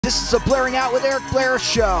This is a Blairing Out with Eric Blair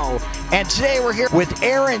show. And today we're here with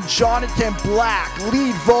Aryn Jonathan Black,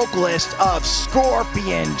 lead vocalist of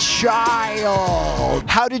Scorpion Child.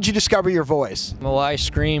 How did you discover your voice? Well, I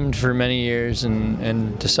screamed for many years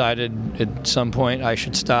and decided at some point I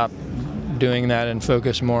should stop doing that and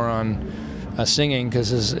focus more on singing,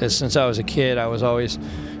 because since I was a kid I was always,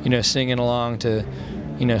 singing along to,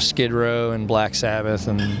 Skid Row and Black Sabbath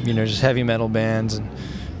and, just heavy metal bands,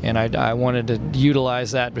 and I wanted to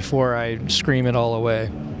utilize that before I scream it all away.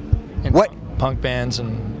 And what? Punk bands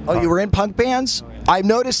and... Oh, you were in punk bands? I've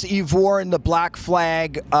noticed that you've worn the Black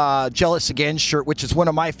Flag Jealous Again shirt, which is one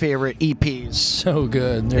of my favorite EPs. So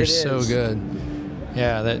good. They're so good.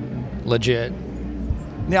 Yeah, that legit.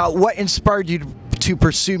 Now, what inspired you to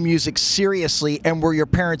pursue music seriously, and were your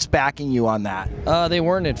parents backing you on that? They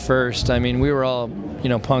weren't at first. I mean, we were all,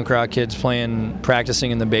 punk rock kids practicing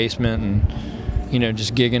in the basement and,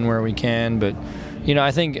 just gigging where we can. But,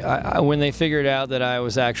 I think when they figured out that I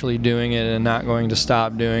was actually doing it and not going to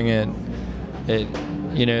stop doing it,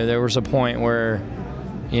 there was a point where,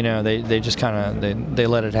 they just kind of, they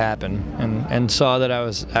let it happen and saw that I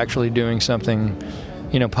was actually doing something,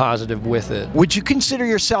 positive with it. Would you consider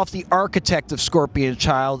yourself the architect of Scorpion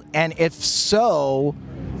Child? And if so,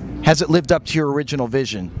 has it lived up to your original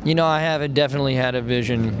vision? I have definitely had a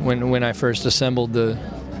vision when I first assembled the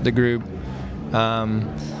group.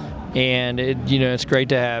 And it's great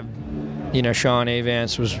to have, Shaun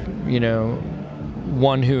Avants was,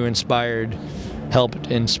 one who helped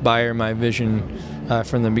inspire my vision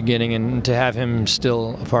from the beginning, and to have him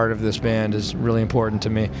still a part of this band is really important to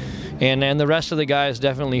me. And the rest of the guys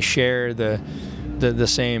definitely share the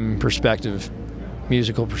same perspective,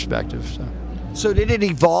 musical perspective. So did it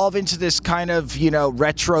evolve into this kind of,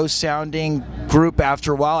 retro-sounding group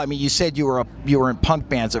after a while? I mean, you said you were in punk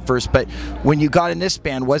bands at first, but when you got in this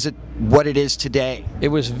band, was it what it is today? It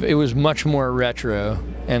was much more retro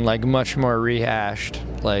and much more rehashed,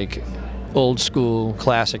 old school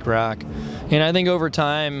classic rock. And I think over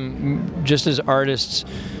time, just as artists,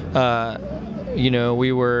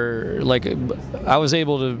 we were I was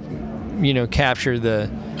able to, capture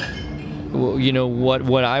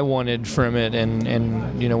what I wanted from it,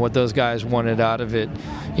 and what those guys wanted out of it.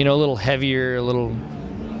 A little heavier, a little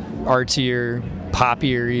artsier,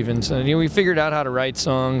 poppier even. So we figured out how to write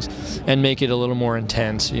songs and make it a little more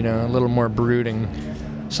intense, a little more brooding.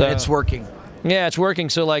 So it's working. Yeah, it's working.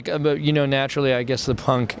 So naturally, I guess the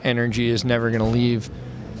punk energy is never going to leave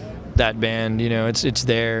that band. It's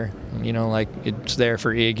there. It's there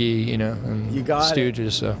for Iggy, and you got Stooges.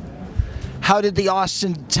 It. So. How did the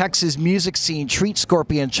Austin, Texas music scene treat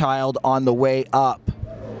Scorpion Child on the way up?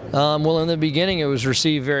 Well, in the beginning, it was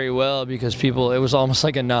received very well because it was almost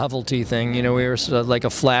like a novelty thing. We were like a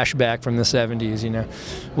flashback from the 70s,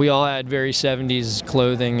 We all had very 70s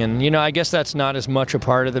clothing, and, I guess that's not as much a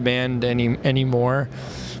part of the band anymore.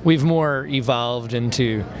 We've more evolved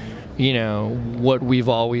into, what we've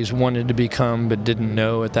always wanted to become but didn't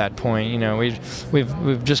know at that point.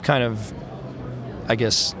 We've just kind of, I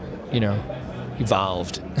guess,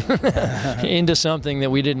 evolved into something that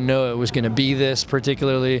we didn't know it was going to be this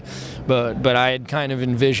particularly, but I had kind of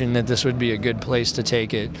envisioned that this would be a good place to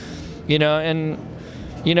take it, and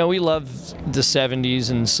we love the 70s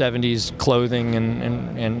and 70s clothing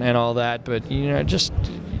and all that, but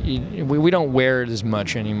we don't wear it as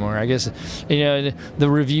much anymore. I guess the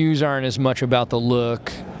reviews aren't as much about the look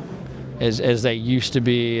as they used to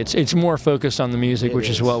be. It's more focused on the music, which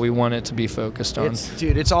is what we want it to be focused on.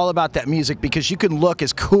 It's all about that music, because you can look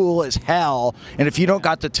as cool as hell, and if you don't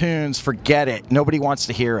got the tunes, forget it. Nobody wants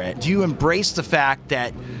to hear it. Do you embrace the fact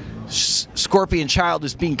that Scorpion Child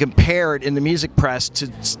is being compared in the music press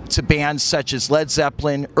to bands such as Led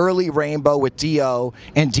Zeppelin, early Rainbow with Dio,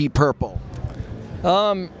 and Deep Purple?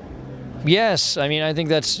 Yes, I mean, I think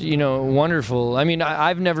that's, wonderful. I mean,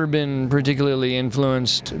 I've never been particularly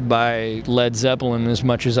influenced by Led Zeppelin as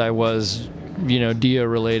much as I was,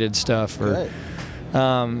 Dio-related stuff. But,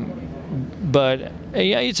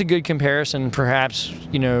 yeah, it's a good comparison. Perhaps,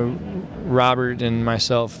 Robert and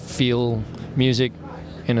myself feel music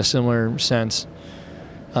in a similar sense.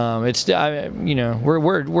 We're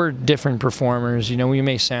different performers. We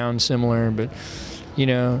may sound similar, but,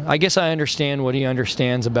 I guess I understand what he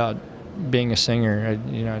understands about being a singer.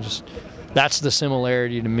 That's the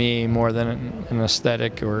similarity to me more than an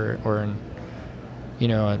aesthetic or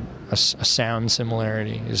a sound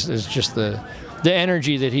similarity. Is just the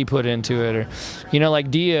energy that he put into it. Or,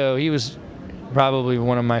 like Dio, he was probably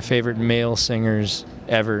one of my favorite male singers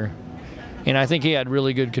ever, and I think he had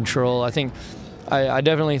really good control. I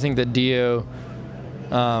definitely think that Dio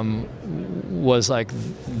was like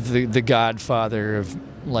the godfather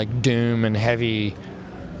like doom and heavy,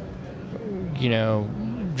 you know,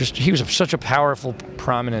 just he was such a powerful,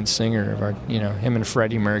 prominent singer of our, you know, him and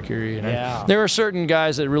Freddie Mercury. You know? Yeah. There were certain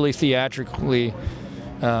guys that really theatrically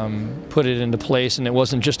put it into place, and it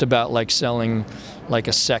wasn't just about like selling like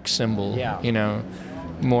a sex symbol. Yeah. You know,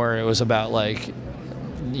 more it was about like,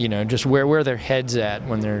 you know, just where their heads at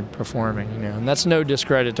when they're performing. You know, and that's no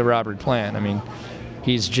discredit to Robert Plant. I mean,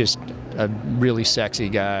 he's just a really sexy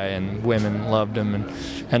guy, and women loved him,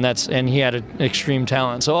 and he had an extreme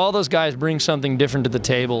talent. So all those guys bring something different to the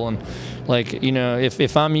table, and like, you know,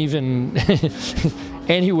 if I'm even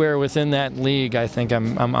anywhere within that league, I think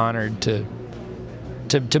I'm honored to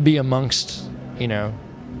be amongst, you know,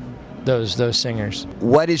 those singers.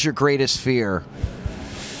 What is your greatest fear?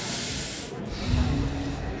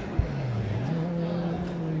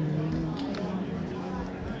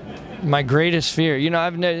 My greatest fear, you know,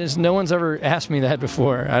 no one's ever asked me that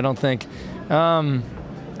before, I don't think.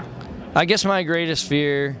 I guess my greatest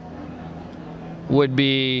fear would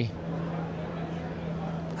be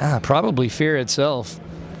probably fear itself.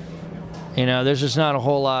 You know, there's just not a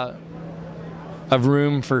whole lot of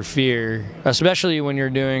room for fear, especially when you're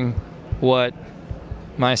doing what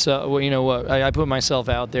I put myself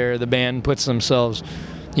out there. The band puts themselves,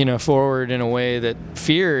 you know, forward in a way that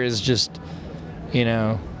fear is just, you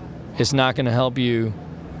know, it's not going to help you,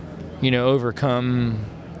 you know, overcome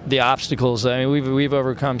the obstacles. I mean, we've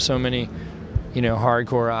overcome so many, you know,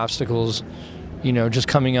 hardcore obstacles, you know, just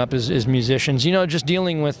coming up as musicians. You know, just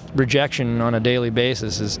dealing with rejection on a daily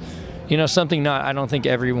basis is, you know, something I don't think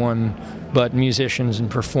everyone but musicians and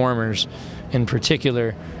performers in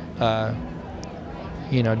particular,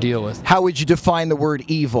 you know, deal with. How would you define the word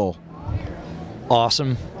evil?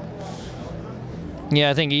 Awesome. Yeah,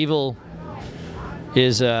 I think evil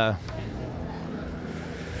is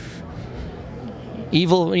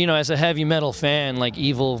evil, you know, as a heavy metal fan, like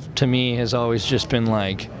evil to me has always just been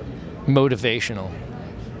like motivational,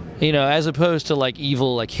 you know, as opposed to like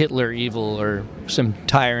evil, like Hitler evil or some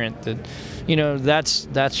tyrant that, you know, that's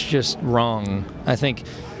just wrong. I think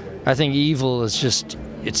evil is just,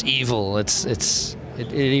 it's evil. It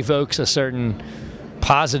evokes a certain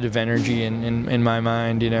positive energy in my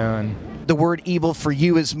mind, you know. And the word evil for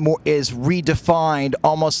you is redefined,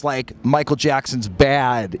 almost like Michael Jackson's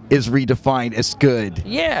bad is redefined as good.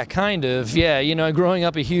 Yeah, kind of. Yeah, you know, growing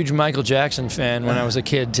up a huge Michael Jackson fan when I was a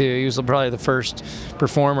kid too. He was probably the first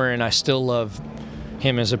performer, and I still love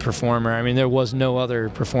him as a performer. I mean, there was no other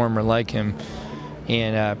performer like him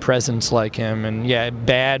and presence like him. And yeah,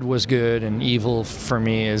 bad was good, and evil for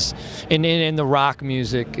me is in the rock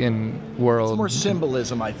music and world. It's more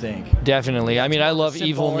symbolism, I think. Definitely. I mean, I love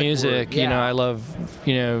evil music. Word. Yeah. You know, I love,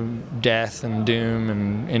 you know, death and doom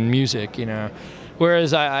and music. You know,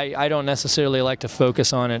 whereas I don't necessarily like to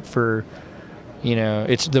focus on it for, you know,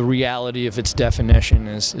 it's the reality of its definition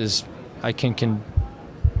is I can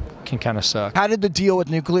kind of suck. How did the deal with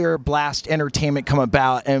Nuclear Blast Entertainment come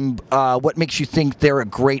about, and what makes you think they're a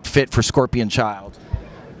great fit for Scorpion Child?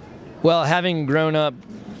 Well, having grown up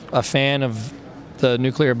a fan of the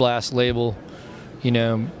Nuclear Blast label, you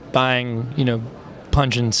know, buying, you know,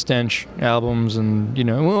 Punch and Stench albums, and, you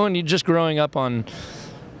know, when you're just growing up on,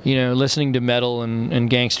 you know, listening to metal and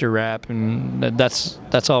gangster rap, and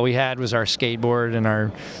that's all we had was our skateboard and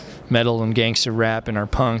our metal and gangster rap and our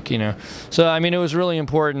punk, you know. So I mean, it was a really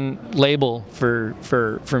important label for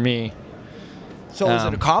me. So it was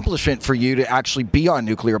an accomplishment for you to actually be on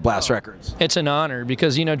Nuclear Blast Records. It's an honor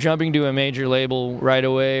because, you know, jumping to a major label right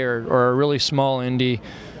away or a really small indie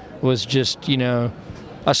was just, you know,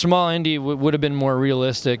 a small indie would have been more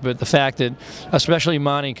realistic, but the fact that, especially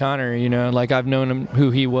Monty Connor, you know, like I've known him,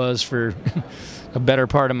 who he was for a better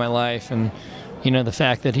part of my life, and, you know, the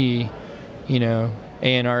fact that he, you know,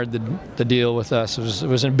 A&R'd the deal with us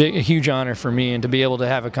was a huge honor for me, and to be able to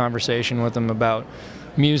have a conversation with him about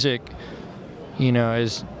music, you know,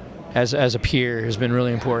 as a peer has been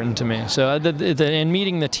really important to me. So and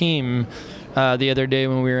meeting the team the other day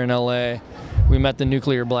when we were in LA, we met the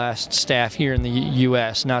Nuclear Blast staff here in the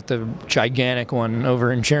U.S., not the gigantic one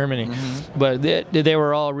over in Germany. Mm-hmm. But they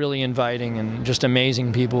were all really inviting and just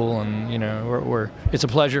amazing people, and, you know, it's a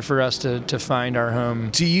pleasure for us to find our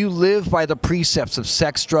home. Do you live by the precepts of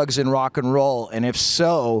sex, drugs, and rock and roll? And if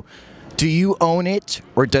so, do you own it,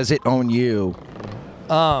 or does it own you?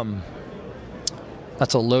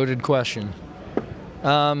 That's a loaded question.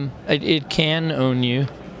 It can own you.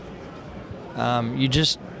 You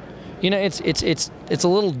just, you know, it's a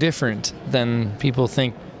little different than people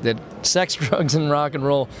think that sex, drugs, and rock and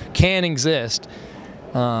roll can exist.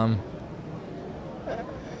 But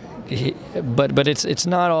it's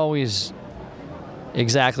not always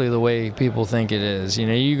exactly the way people think it is. You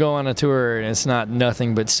know, you go on a tour and it's not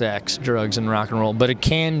nothing but sex, drugs, and rock and roll, but it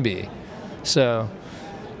can be. So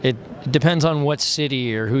it depends on what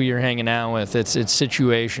city or who you're hanging out with. It's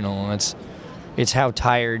situational. It's how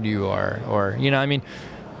tired you are, or you know, I mean,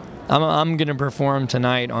 I'm gonna perform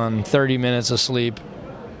tonight on 30 minutes of sleep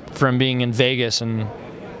from being in Vegas and,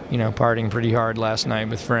 you know, partying pretty hard last night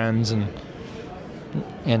with friends, and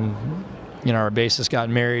you know, our bassist got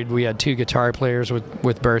married. We had 2 guitar players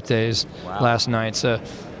with birthdays last night. So,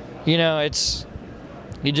 you know,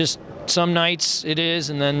 some nights it is,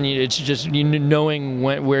 and then it's just knowing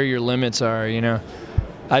where your limits are, you know.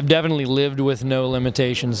 I've definitely lived with no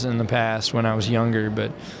limitations in the past when I was younger,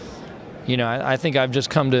 but, you know, I think I've just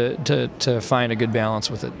come to find a good balance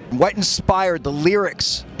with it. What inspired the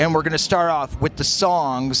lyrics? And we're going to start off with the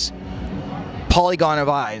songs, Polygon of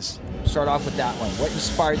Eyes. Start off with that one. What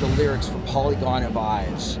inspired the lyrics for Polygon of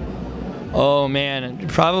Eyes? Oh man,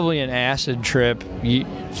 probably an acid trip 3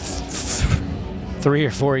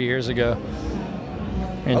 or 4 years ago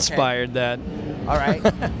inspired that. All right.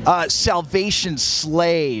 Salvation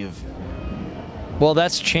Slave. Well,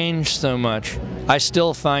 that's changed so much. I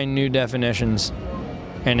still find new definitions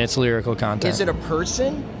in its lyrical content. Is it a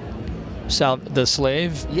person? The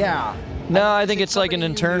slave? Yeah. No, I think it's like an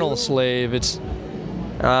internal slave. It's,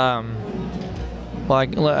 well,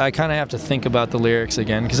 I kind of have to think about the lyrics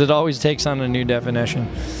again because it always takes on a new definition.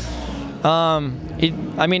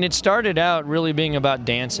 I mean, it started out really being about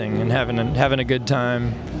dancing and having a good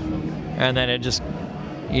time, and then it just,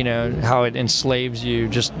 you know, how it enslaves you,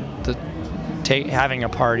 just having a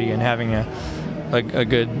party and having a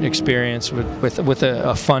good experience with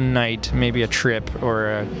a fun night, maybe a trip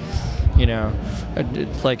or you know,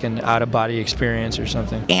 like an out-of-body experience or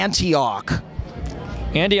something. Antioch.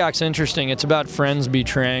 Antioch's interesting. It's about friends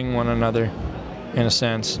betraying one another, in a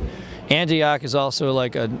sense. Antioch is also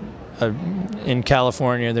like in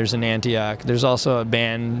California, there's an Antioch. There's also a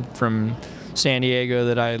band from San Diego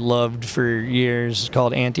that I loved for years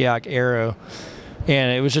called Antioch Arrow.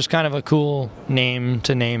 And it was just kind of a cool name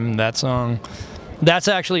to name that song. That's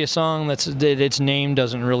actually a song that its name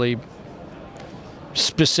doesn't really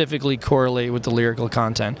specifically correlate with the lyrical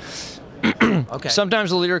content. Okay.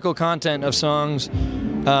 Sometimes the lyrical content of songs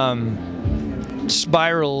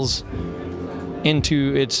spirals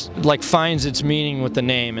into finds its meaning with the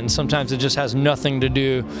name, and sometimes it just has nothing to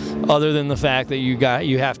do other than the fact that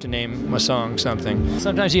you have to name a song something.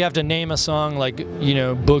 Sometimes you have to name a song like, you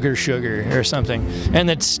know, Booger Sugar or something, and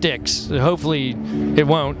it sticks. Hopefully it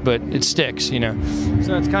won't, but it sticks, you know.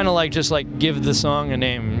 So it's kind of like just like give the song a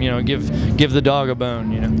name, you know, give the dog a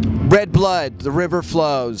bone, you know. Red Blood, The River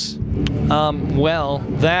Flows. Well,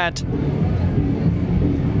 that's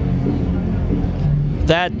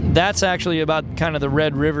actually about kind of the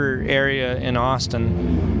Red River area in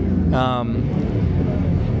Austin,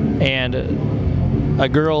 and a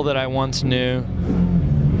girl that I once knew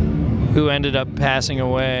who ended up passing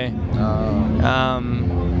away.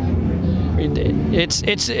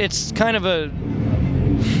 It's kind of an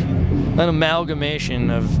amalgamation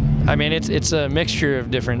of, I mean, it's a mixture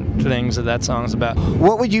of different things that song's about.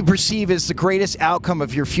 What would you perceive as the greatest outcome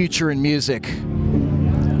of your future in music?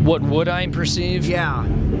 What would I perceive? Yeah.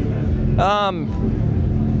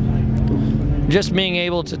 Just being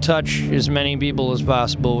able to touch as many people as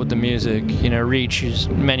possible with the music, you know, reach as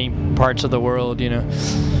many parts of the world, you know.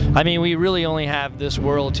 I mean, we really only have this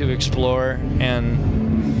world to explore,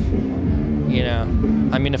 and, you know,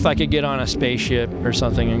 I mean, if I could get on a spaceship or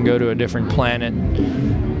something and go to a different planet,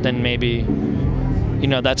 then maybe, you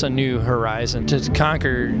know, that's a new horizon to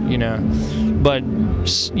conquer, you know, but,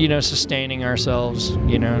 you know, sustaining ourselves,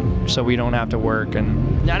 you know, so we don't have to work.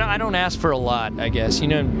 And I don't ask for a lot, I guess, you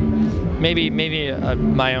know, maybe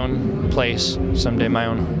my own place someday, my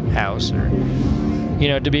own house, or, you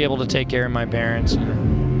know, to be able to take care of my parents, you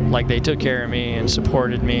know, like they took care of me and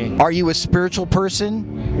supported me. Are you a spiritual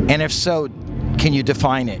person? And if so, can you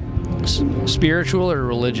define it? Spiritual or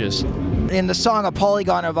religious? In the song A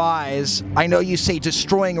Polygon of Eyes, I know you say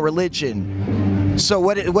destroying religion. So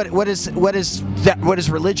what does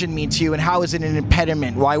religion mean to you, and how is it an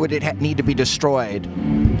impediment? Why would it need to be destroyed?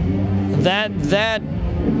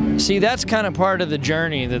 See, that's kind of part of the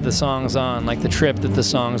journey that the song's on, like the trip that the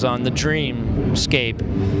song's on, the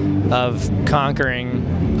dreamscape of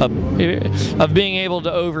conquering, of being able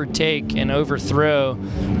to overtake and overthrow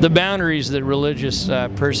the boundaries that religious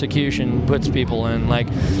persecution puts people in. Like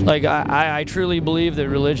I truly believe that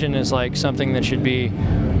religion is like something that should be,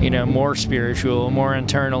 you know, more spiritual, more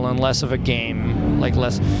internal, and less of a game. like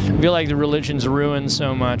less. I feel like the religion's ruined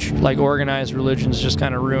so much, like organized religion's just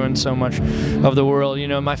kind of ruined so much of the world. You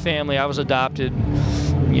know, my family, I was adopted,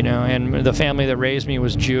 you know, and the family that raised me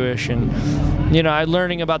was Jewish, and you know, I'm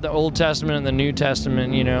learning about the Old Testament and the New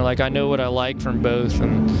Testament, you know, like I know what I like from both,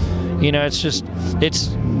 and you know, it's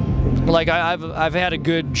like I've had a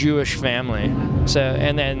good Jewish family, so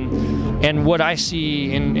and what I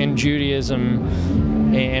see in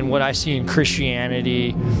Judaism and what I see in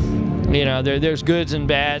Christianity, you know, there's goods and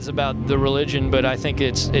bads about the religion, but I think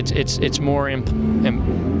it's more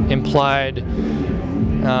implied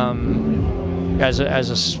as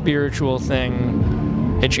a spiritual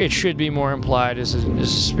thing. It should be more implied as a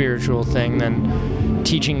spiritual thing than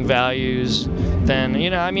teaching values. Then, you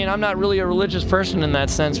know, I mean, I'm not really a religious person in that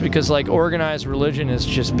sense, because like organized religion has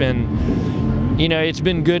just been, you know, it's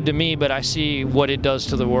been good to me, but I see what it does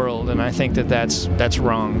to the world, and I think that's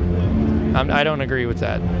wrong. I don't agree with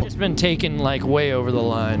that. It's been taken like way over the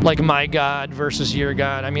line. Like my God versus your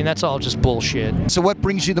God. I mean, that's all just bullshit. So what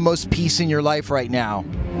brings you the most peace in your life right now?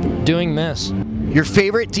 Doing this. Your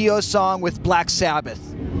favorite Dio song with Black Sabbath?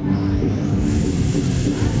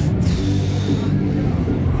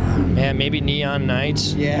 Yeah, maybe Neon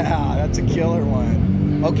Nights. Yeah, that's a killer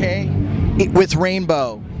one. Okay. With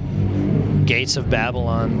Rainbow? Gates of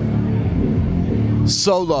Babylon.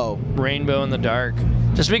 Solo? Rainbow in the Dark.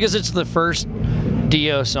 Just because it's the first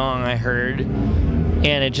Dio song I heard,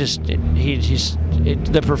 and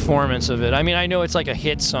the performance of it. I mean, I know it's like a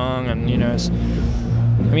hit song, and you know,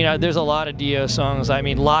 there's a lot of Dio songs. I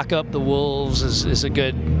mean, Lock Up the Wolves is a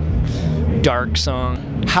good dark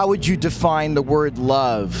song. How would you define the word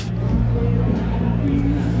love?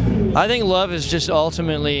 I think love is just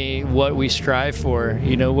ultimately what we strive for.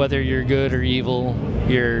 You know, whether you're good or evil,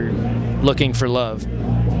 you're looking for love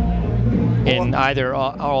in either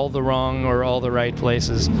all the wrong or all the right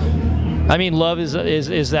places. I mean, love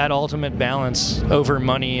is that ultimate balance over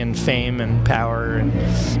money and fame and power, and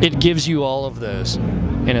it gives you all of those,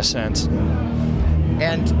 in a sense.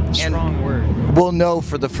 Strong word. We'll know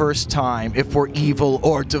for the first time if we're evil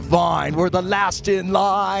or divine. We're the last in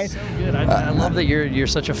line. So good. I love that you're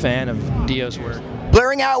such a fan of Dio's work.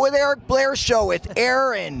 Blaring Out with Eric Blair show with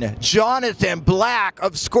Aryn Jonathan Black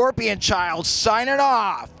of Scorpion Child signing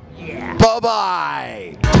off. Yeah.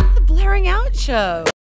 Bye-bye. The Blaring Out Show.